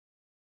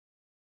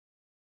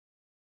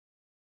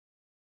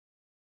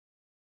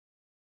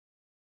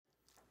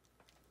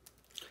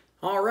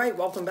All right,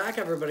 welcome back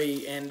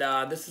everybody, and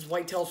this is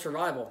Whitetail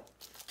Survival.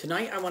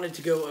 Tonight I wanted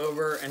to go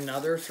over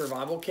another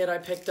survival kit I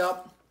picked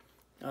up.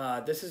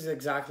 This is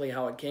exactly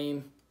how it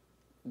came.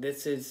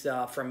 This is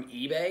from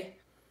eBay.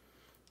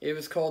 It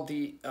was called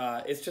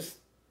it's just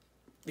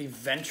the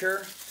Venture,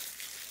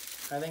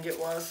 I think it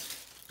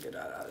was. Get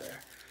that out of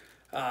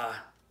there.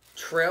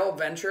 Trail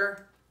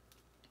Venture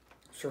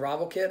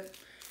survival kit.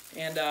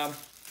 And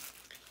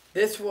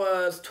this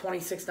was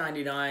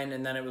 $26.99,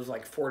 and then it was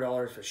like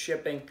 $4 for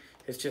shipping.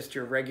 It's just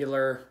your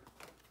regular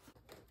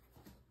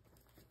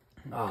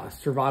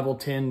survival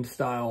tin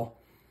style,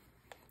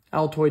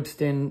 Altoids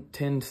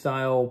tin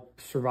style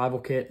survival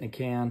kit in a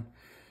can.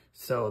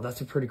 So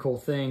that's a pretty cool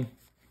thing.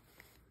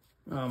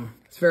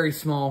 It's very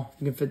small.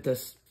 You can fit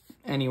this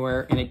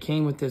anywhere. And it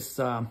came with this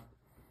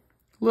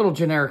little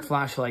generic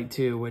flashlight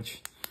too,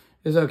 which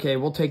is okay.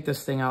 We'll take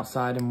this thing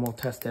outside and we'll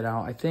test it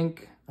out. I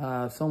think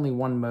it's only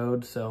one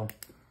mode, so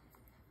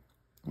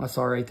that's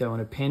all right though.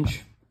 In a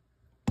pinch,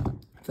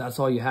 if that's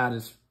all you had,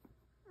 is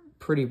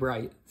pretty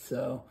bright.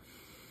 So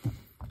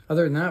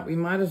other than that, we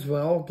might as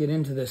well get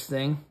into this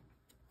thing.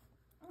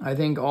 I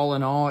think all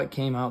in all, it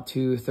came out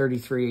to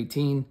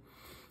 $33.18.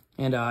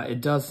 And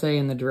it does say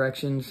in the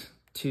directions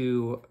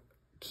to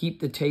keep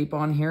the tape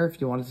on here if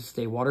you want it to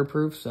stay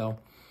waterproof. So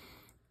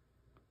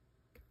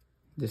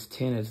this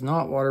tin is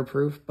not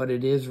waterproof, but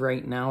it is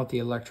right now with the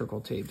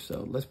electrical tape.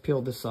 So let's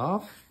peel this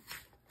off.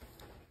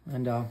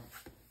 And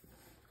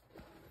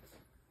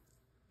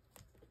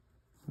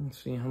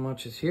let's see how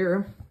much is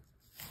here.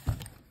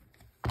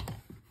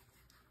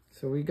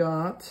 So we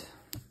got,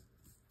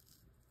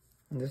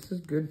 and this is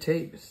good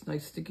tape. It's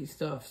nice sticky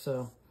stuff.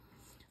 So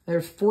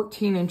there's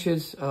 14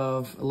 inches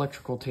of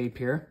electrical tape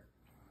here.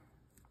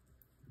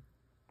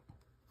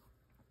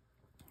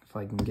 If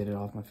I can get it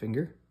off my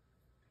finger.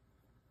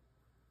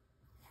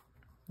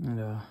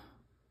 And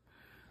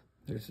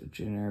there's a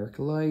generic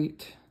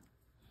light.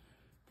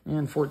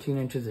 And 14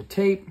 inches of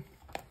tape.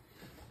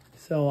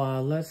 So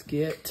let's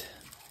get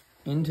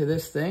into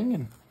this thing,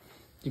 and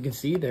you can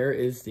see there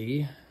is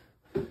the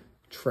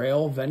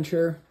Trail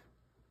Venture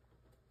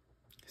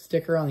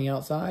sticker on the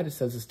outside. It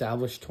says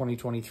established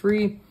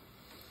 2023.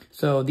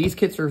 So these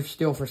kits are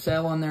still for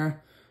sale on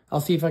there. I'll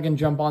see if I can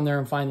jump on there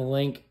and find the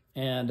link,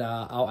 and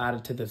I'll add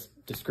it to this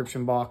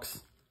description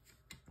box.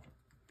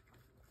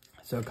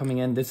 So coming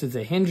in, this is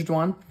a hinged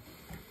one,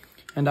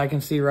 and I can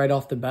see right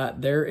off the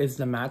bat there is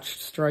the match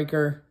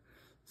striker.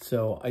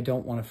 So I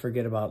don't want to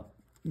forget about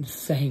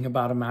saying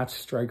about a match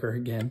striker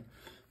again.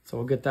 So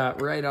we'll get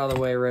that right out of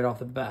the way right off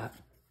the bat.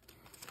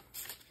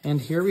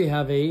 And here we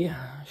have a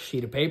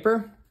sheet of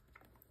paper.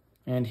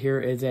 And here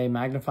is a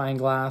magnifying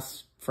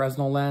glass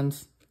Fresnel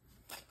lens.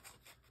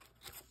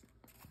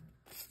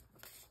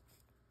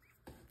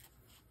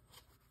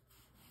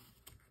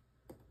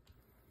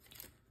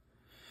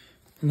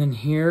 And then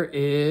here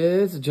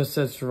is, it just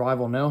says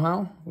survival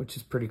know-how, which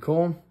is pretty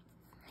cool.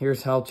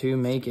 Here's how to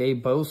make a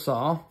bow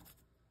saw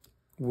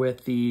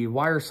with the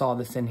wire saw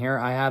that's in here.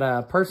 I had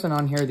a person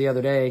on here the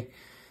other day,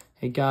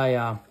 a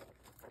guy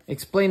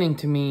explaining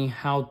to me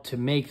how to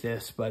make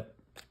this, but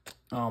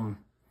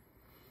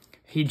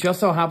he just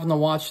so happened to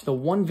watch the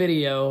one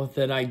video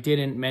that I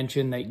didn't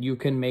mention, that you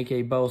can make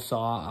a bow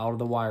saw out of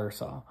the wire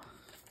saw.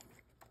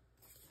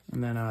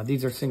 And then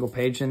these are single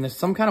page, and there's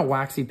some kind of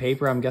waxy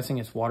paper. I'm guessing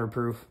it's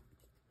waterproof.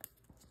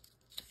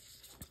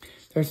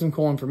 There's some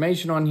cool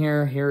information on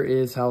here. Here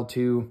is how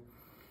to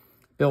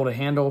build a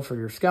handle for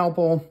your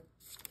scalpel.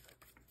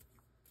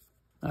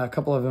 A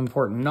couple of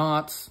important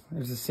knots.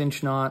 There's a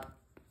cinch knot.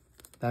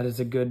 That is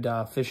a good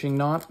fishing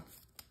knot.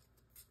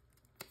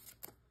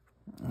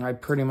 I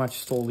pretty much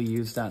solely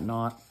use that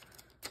knot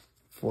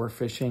for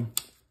fishing.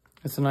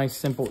 It's a nice,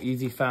 simple,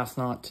 easy, fast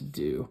knot to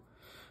do.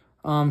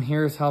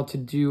 Here's how to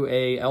do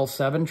a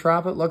L7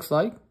 trap, it looks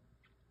like.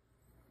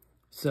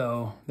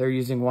 So they're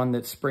using one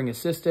that's spring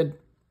assisted.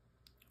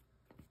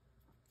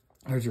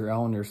 There's your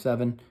L and your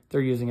 7. They're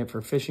using it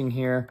for fishing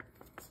here.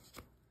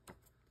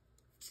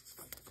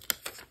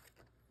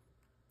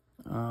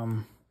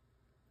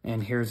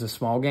 And here's a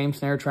small game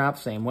snare trap,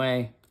 same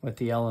way, with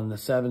the L and the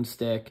 7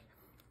 stick.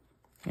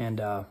 And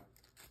a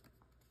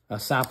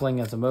sapling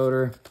as a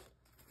motor.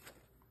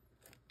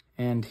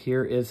 And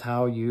here is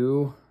how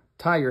you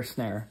tie your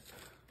snare.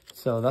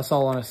 So that's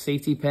all on a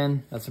safety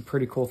pin. That's a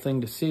pretty cool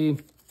thing to see.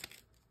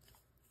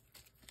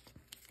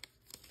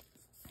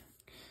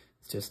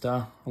 It's just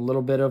a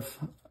little bit of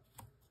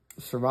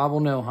survival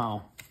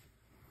know-how.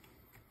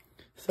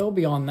 So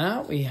beyond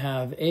that, we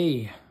have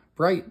a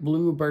bright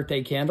blue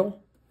birthday candle.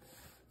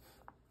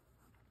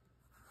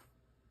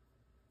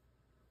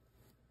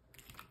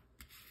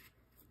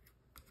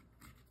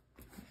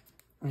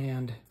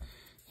 And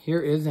here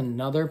is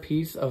another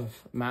piece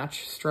of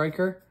match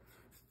striker.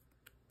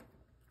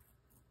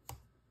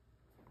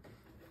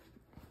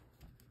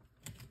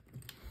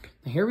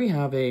 Here we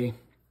have a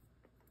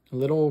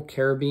little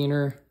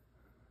carabiner.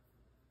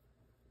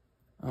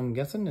 I'm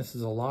guessing this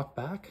is a lock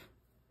back.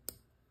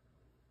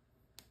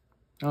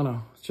 Oh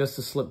no, it's just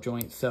a slip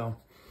joint. So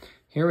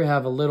here we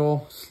have a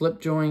little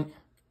slip joint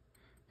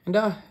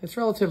And it's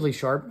relatively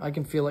sharp. I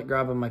can feel it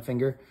grabbing my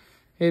finger.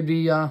 It'd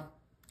be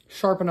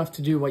sharp enough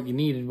to do what you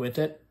needed with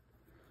it.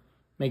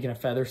 Making a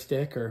feather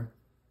stick or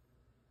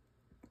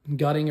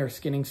gutting or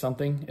skinning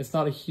something. It's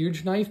not a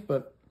huge knife,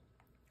 but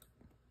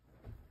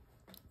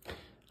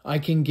I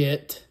can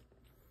get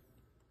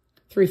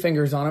 3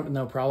 fingers on it with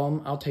no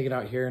problem. I'll take it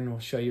out here and we'll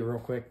show you real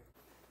quick.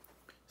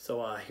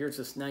 So here's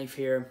this knife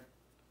here.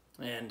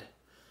 And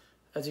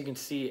as you can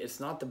see, it's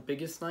not the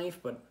biggest knife,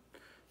 but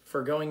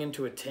for going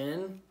into a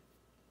tin,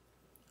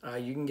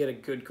 you can get a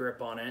good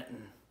grip on it.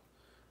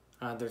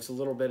 And there's a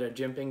little bit of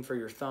jimping for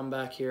your thumb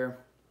back here.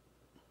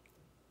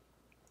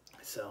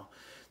 So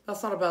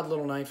that's not a bad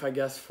little knife, I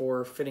guess,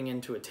 for fitting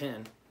into a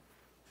tin.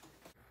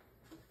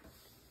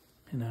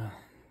 And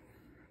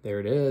there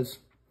it is.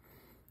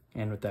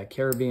 And with that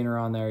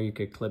carabiner on there, you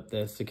could clip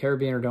this. The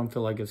carabiner don't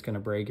feel like it's going to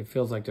break. It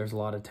feels like there's a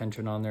lot of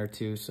tension on there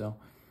too, so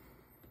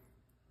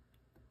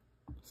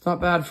it's not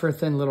bad for a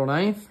thin little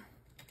knife.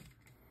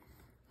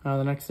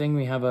 The next thing,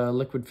 we have a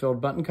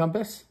liquid-filled button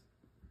compass.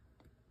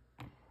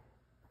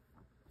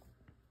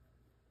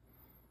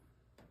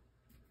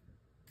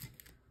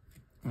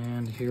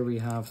 And here we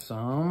have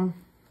some,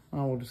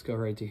 we'll just go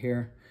right to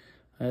here.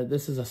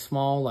 This is a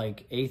small,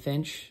 like 1/8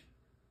 inch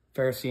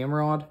ferrocerium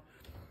rod.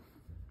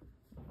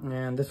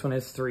 And this one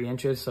is 3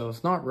 inches, so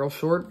it's not real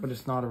short, but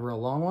it's not a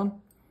real long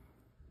one.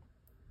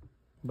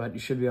 But you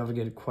should be able to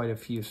get quite a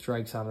few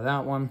strikes out of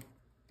that one.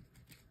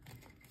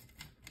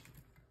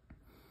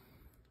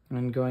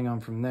 And going on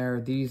from there,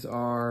 these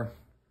are,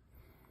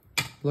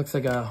 looks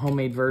like a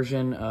homemade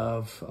version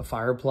of a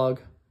fire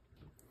plug.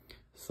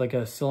 It's like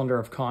a cylinder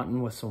of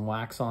cotton with some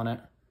wax on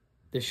it.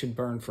 This should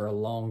burn for a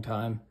long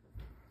time.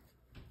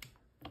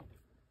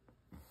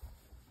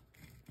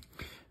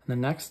 And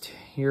then next,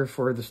 here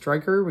for the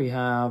striker, we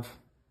have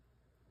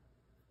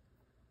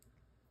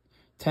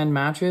 10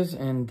 matches,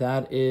 and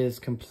that is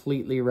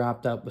completely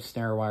wrapped up with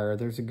snare wire.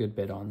 There's a good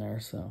bit on there,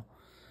 so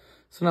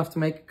it's enough to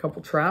make a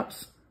couple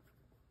traps.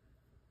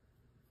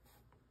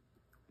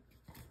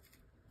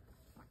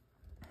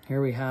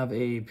 Here we have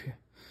a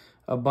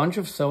bunch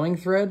of sewing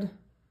thread,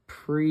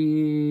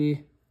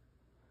 let's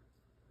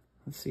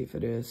see if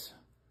it is.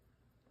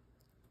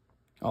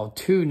 Oh,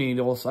 2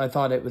 needles. I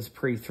thought it was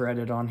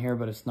pre-threaded on here,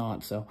 but it's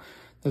not. So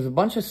there's a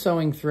bunch of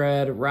sewing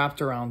thread wrapped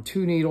around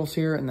 2 needles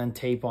here and then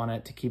tape on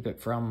it to keep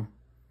it from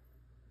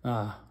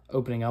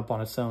opening up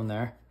on its own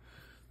there.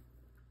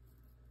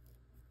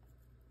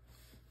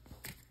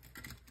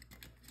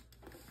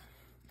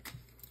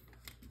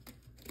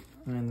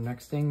 And the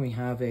next thing, we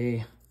have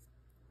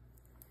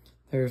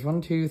there's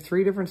 1, 2,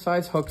 3 different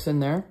size hooks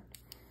in there.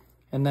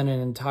 And then an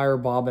entire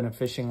bob and a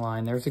fishing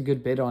line. There's a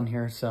good bit on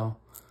here, so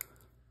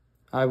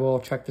I will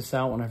check this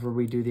out whenever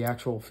we do the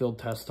actual field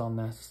test on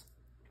this.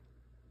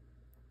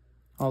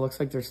 Oh,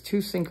 looks like there's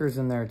 2 sinkers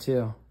in there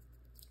too.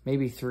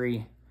 Maybe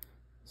 3.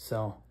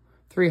 So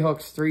 3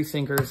 hooks, 3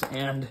 sinkers,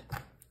 and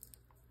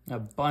a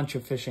bunch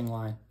of fishing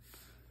line.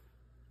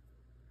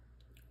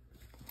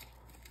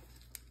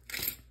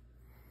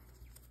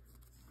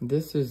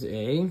 This is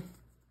a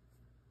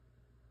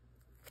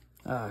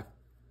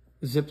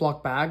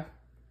Ziploc bag,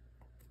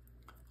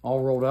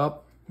 all rolled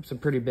up. It's a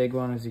pretty big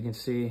one, as you can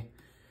see.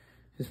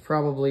 It's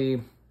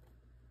probably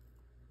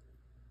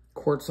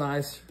quart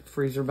size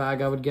freezer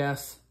bag, I would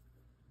guess.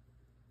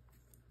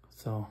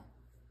 So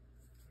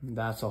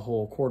that's a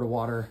whole quart of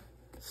water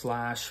 /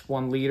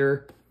 1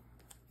 liter.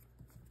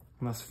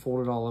 And that's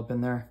folded all up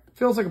in there.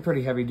 Feels like a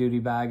pretty heavy duty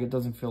bag. It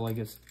doesn't feel like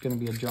it's gonna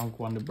be a junk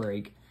one to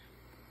break.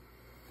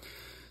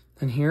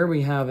 And here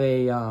we have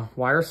a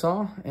wire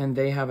saw, and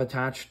they have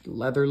attached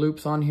leather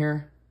loops on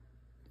here.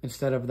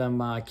 Instead of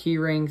them key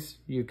rings,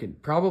 you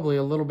could probably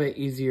a little bit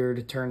easier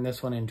to turn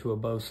this one into a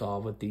bow saw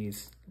with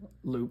these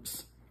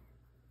loops.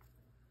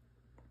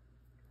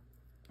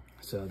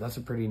 So that's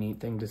a pretty neat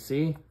thing to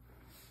see.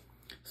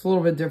 It's a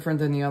little bit different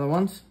than the other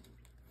ones.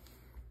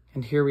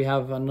 And here we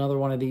have another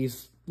one of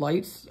these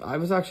lights. I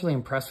was actually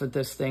impressed with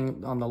this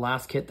thing on the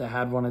last kit that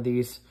had one of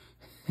these.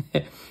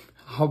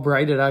 How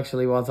bright it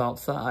actually was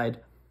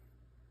outside.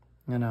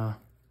 And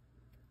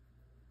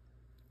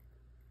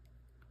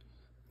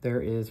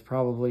there is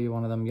probably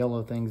one of them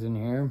yellow things in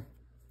here.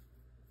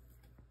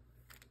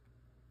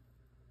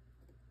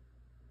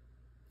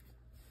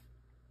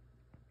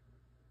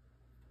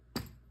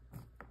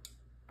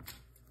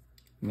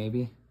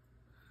 Maybe.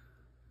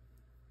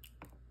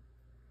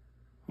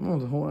 Oh,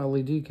 the whole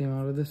LED came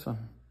out of this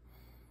one.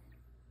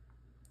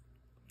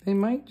 They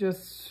might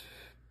just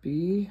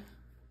be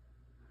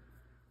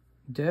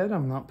dead,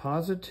 I'm not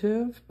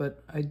positive,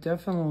 but I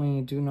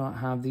definitely do not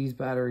have these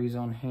batteries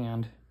on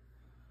hand.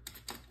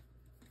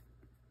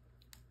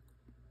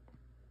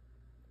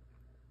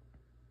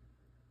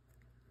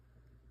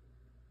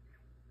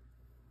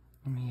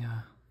 Let me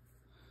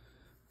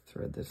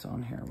thread this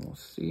on here and we'll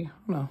see.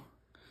 Oh no,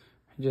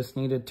 I just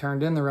need it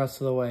turned in the rest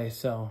of the way.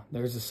 So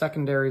there's a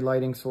secondary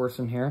lighting source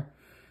in here,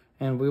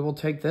 and we will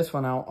take this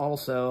one out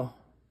also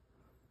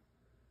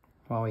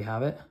while we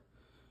have it.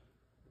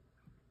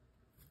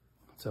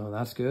 So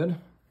that's good.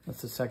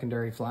 That's the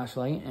secondary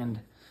flashlight. And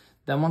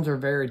Them ones are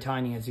very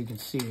tiny, as you can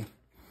see.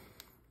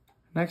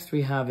 Next,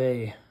 we have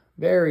a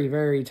very,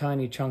 very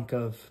tiny chunk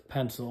of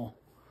pencil.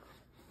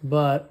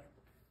 But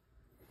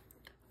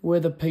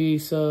with a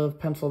piece of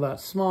pencil that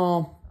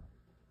small,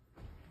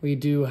 we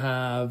do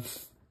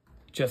have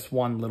just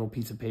one little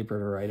piece of paper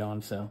to write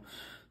on. So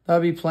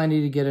that'll be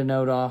plenty to get a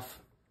note off.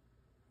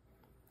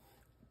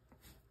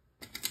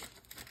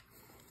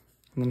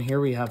 And then here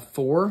we have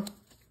 4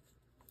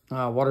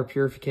 water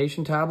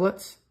purification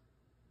tablets.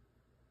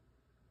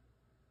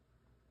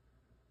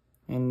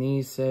 And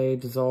these say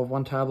dissolve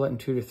 1 tablet in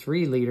 2 to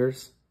 3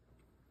 liters.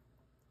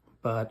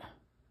 But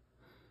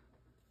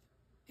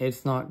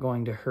it's not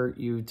going to hurt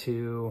you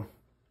to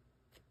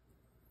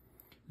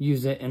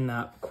use it in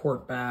that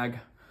quart bag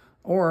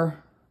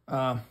or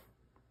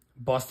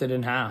bust it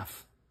in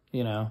half.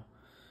 You know,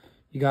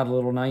 you got a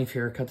little knife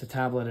here, cut the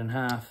tablet in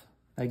half.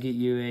 I get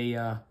you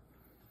a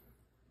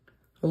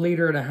 1.5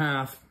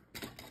 liters.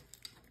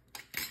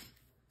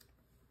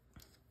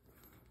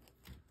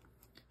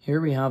 Here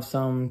we have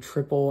some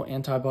triple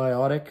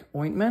antibiotic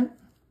ointment.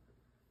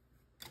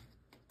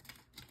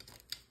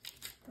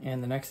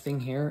 And the next thing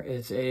here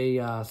is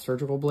a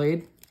surgical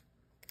blade.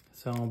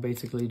 So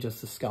basically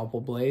just a scalpel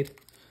blade.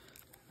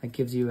 That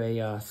gives you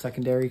a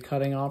secondary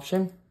cutting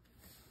option.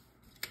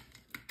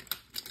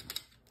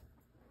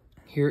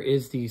 Here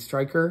is the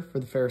striker for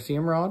the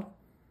Ferrocerium rod.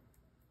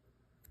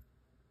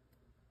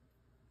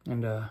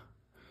 And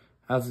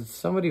as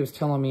somebody was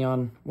telling me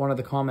on one of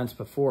the comments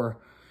before,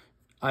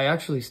 I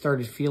actually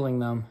started feeling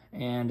them,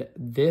 and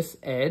this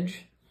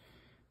edge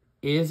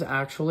is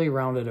actually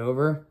rounded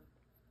over.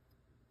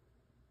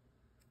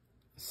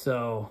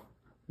 So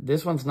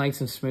this one's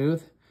nice and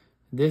smooth.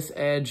 This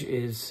edge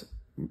is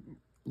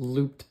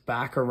looped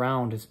back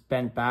around, it's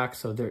bent back,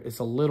 so it's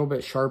a little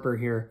bit sharper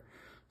here,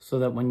 so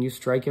that when you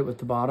strike it with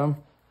the bottom,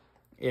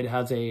 it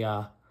has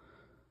a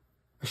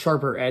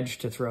sharper edge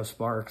to throw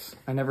sparks.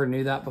 I never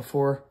knew that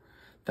before.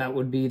 That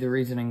would be the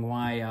reasoning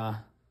why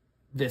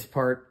this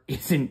part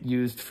isn't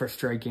used for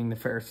striking the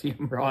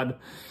Ferrocerium rod.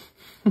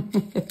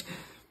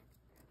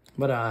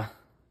 But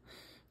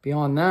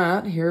beyond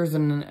that, here's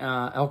an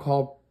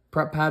alcohol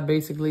prep pad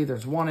basically.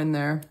 There's 1 in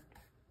there.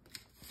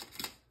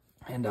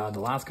 And the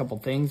last couple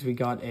things, we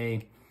got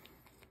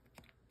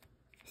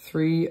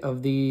 3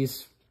 of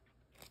these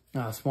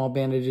small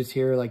bandages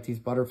here, like these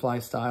butterfly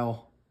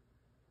style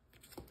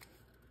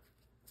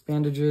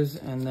bandages.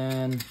 And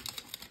then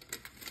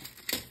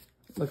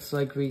looks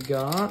like we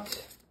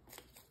got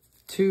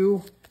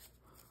 2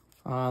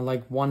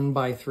 like 1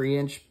 by 3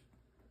 inch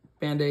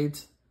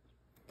band-aids.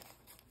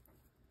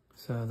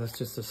 So that's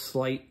just a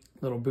slight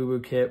little boo-boo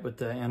kit with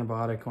the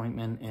antibiotic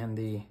ointment and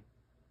the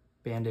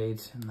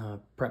band-aids and the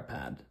prep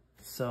pad.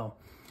 So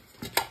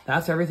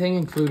that's everything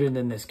included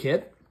in this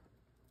kit.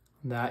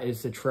 That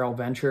is the Trail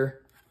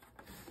Venture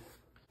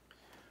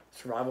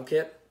survival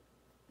kit.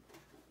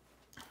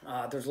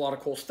 There's a lot of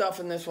cool stuff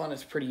in this one.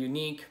 It's pretty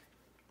unique.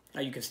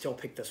 You can still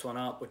pick this one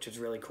up, which is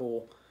really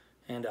cool.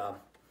 And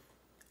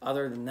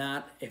other than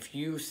that, if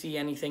you see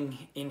anything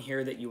in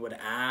here that you would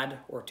add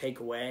or take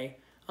away,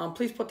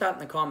 please put that in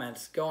the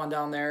comments. Go on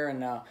down there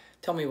and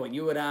tell me what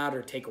you would add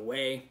or take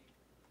away.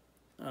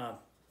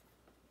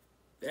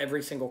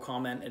 Every single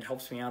comment, it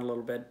helps me out a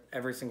little bit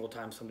every single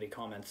time somebody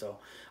comments. So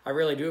I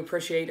really do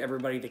appreciate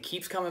everybody that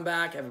keeps coming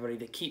back, everybody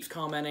that keeps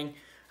commenting.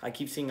 I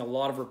keep seeing a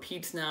lot of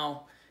repeats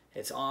now.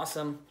 It's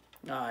awesome.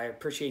 I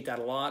appreciate that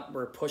a lot.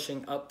 We're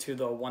pushing up to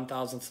the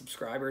 1,000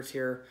 subscribers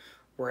here.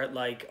 We're at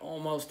like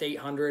almost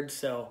 800,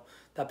 so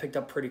that picked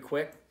up pretty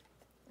quick.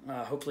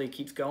 Hopefully it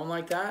keeps going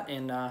like that,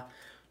 and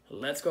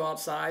let's go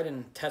outside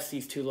and test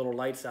these 2 little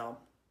lights out.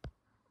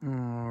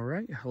 All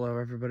right, hello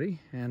everybody,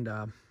 and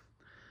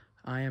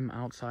I am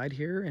outside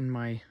here in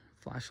my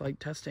flashlight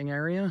testing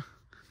area,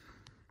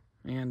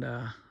 and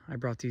I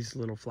brought these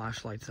little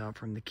flashlights out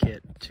from the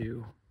kit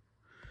to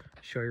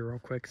show you real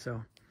quick.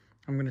 So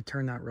I'm going to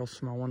turn that real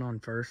small one on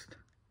first.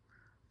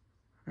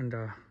 And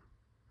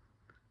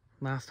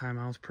last time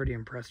I was pretty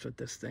impressed with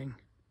this thing.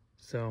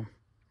 So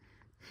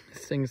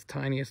this thing's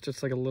tiny. It's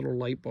just like a little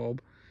light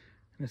bulb.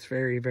 And it's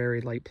very,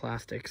 very light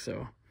plastic.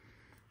 So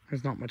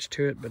there's not much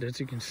to it. But as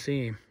you can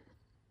see,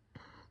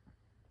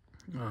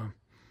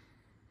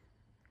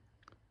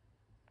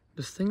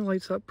 this thing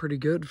lights up pretty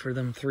good for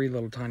them 3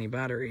 little tiny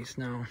batteries.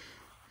 Now,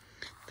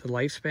 the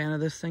lifespan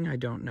of this thing, I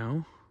don't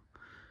know.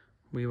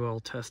 We will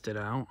test it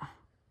out.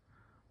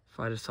 If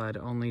I decide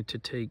only to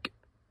take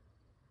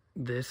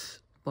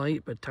this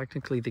light, but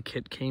technically the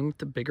kit came with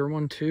the bigger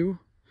one too.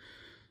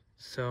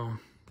 So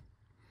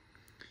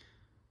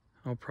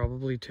I'll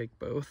probably take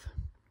both.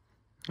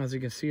 As you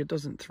can see, it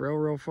doesn't throw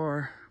real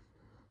far,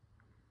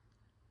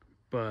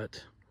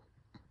 but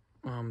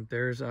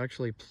there's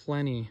actually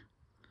plenty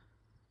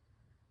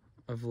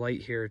of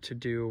light here to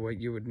do what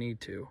you would need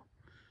to.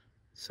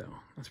 So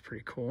that's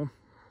pretty cool.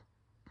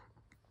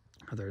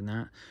 Other than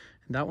that,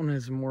 and that one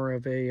is more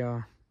of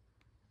a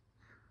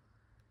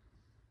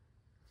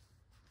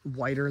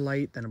whiter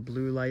light than a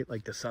blue light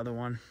like this other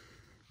one.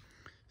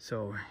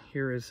 So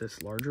here is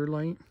this larger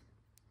light,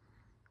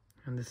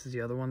 And this is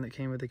the other one that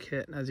came with the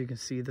kit. And as you can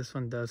see, this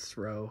one does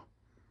throw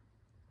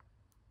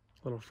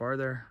a little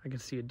farther. I can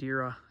see a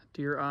deer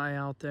eye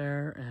out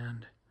there,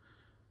 and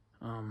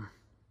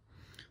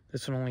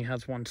this one only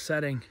has one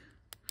setting.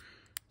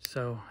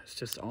 So it's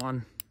just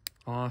on,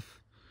 off,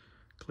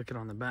 click it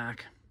on the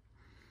back.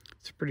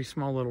 It's a pretty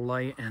small little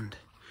light, and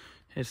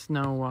it's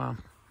no,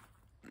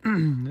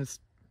 it's,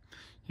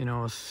 you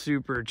know, a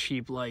super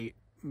cheap light,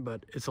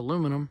 but it's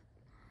aluminum,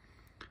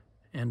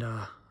 and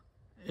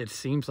it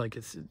seems like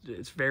it's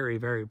very,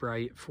 very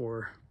bright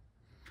for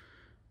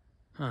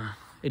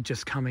it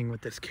just coming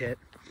with this kit.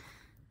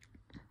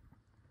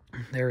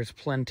 There is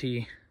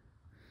plenty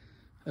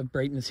of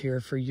brightness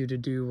here for you to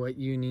do what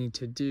you need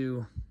to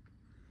do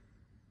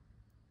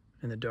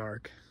in the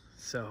dark.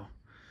 So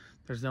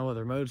there's no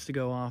other modes to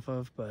go off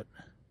of, but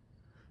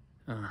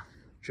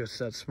just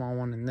that small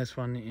one and this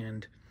one,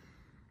 and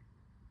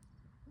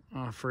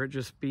for it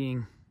just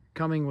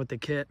coming with the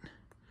kit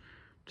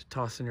to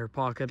toss in your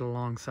pocket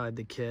alongside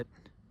the kit,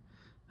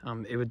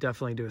 it would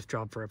definitely do its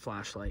job for a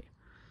flashlight.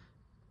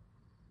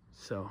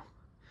 So,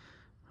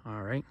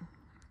 all right,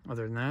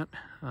 other than that,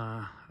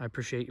 I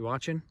appreciate you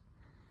watching.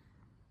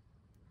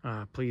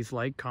 Please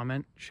like,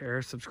 comment,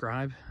 share,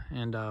 subscribe,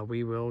 and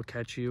we will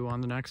catch you on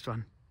the next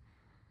one.